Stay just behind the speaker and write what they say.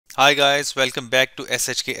Hi guys, welcome back to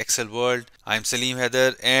SHK Excel World. I'm Salim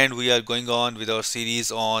Heather and we are going on with our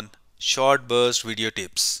series on short burst video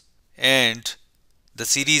tips. And the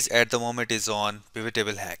series at the moment is on pivot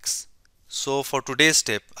table hacks. So for today's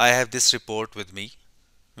tip, I have this report with me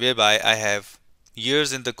whereby I have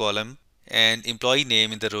years in the column and employee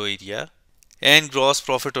name in the row area and gross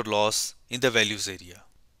profit or loss in the values area.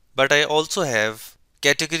 But I also have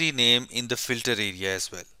category name in the filter area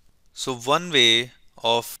as well. So one way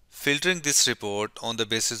of filtering this report on the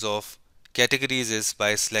basis of categories is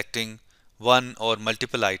by selecting one or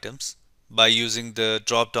multiple items by using the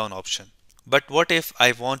drop down option. But what if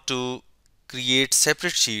I want to create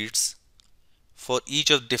separate sheets for each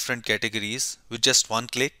of different categories with just one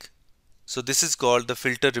click? So this is called the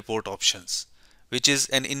filter report options, which is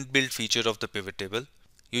an inbuilt feature of the pivot table.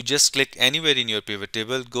 You just click anywhere in your pivot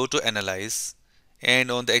table, go to analyze, and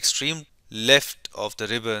on the extreme left of the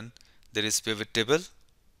ribbon there is pivot table,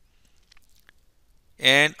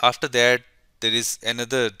 and after that there is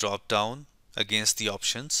another drop down against the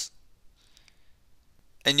options,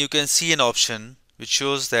 and you can see an option which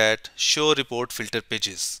shows that show report filter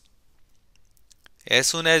pages. As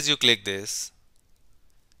soon as you click this,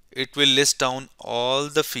 it will list down all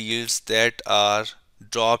the fields that are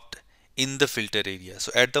dropped in the filter area.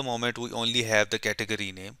 So at the moment we only have the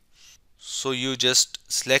category name. So you just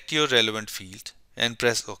select your relevant field and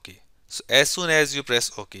press OK. So as soon as you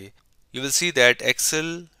press OK, you will see that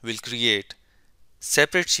Excel will create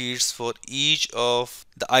separate sheets for each of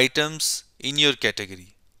the items in your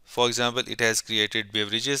category. For example, it has created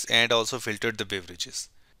beverages and also filtered the beverages.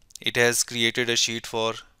 It has created a sheet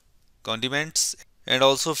for condiments and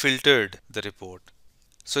also filtered the report.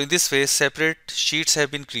 So in this way, separate sheets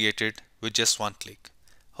have been created with just one click.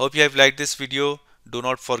 Hope you have liked this video. Do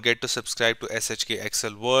not forget to subscribe to SHK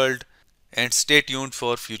Excel World and stay tuned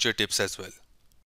for future tips as well.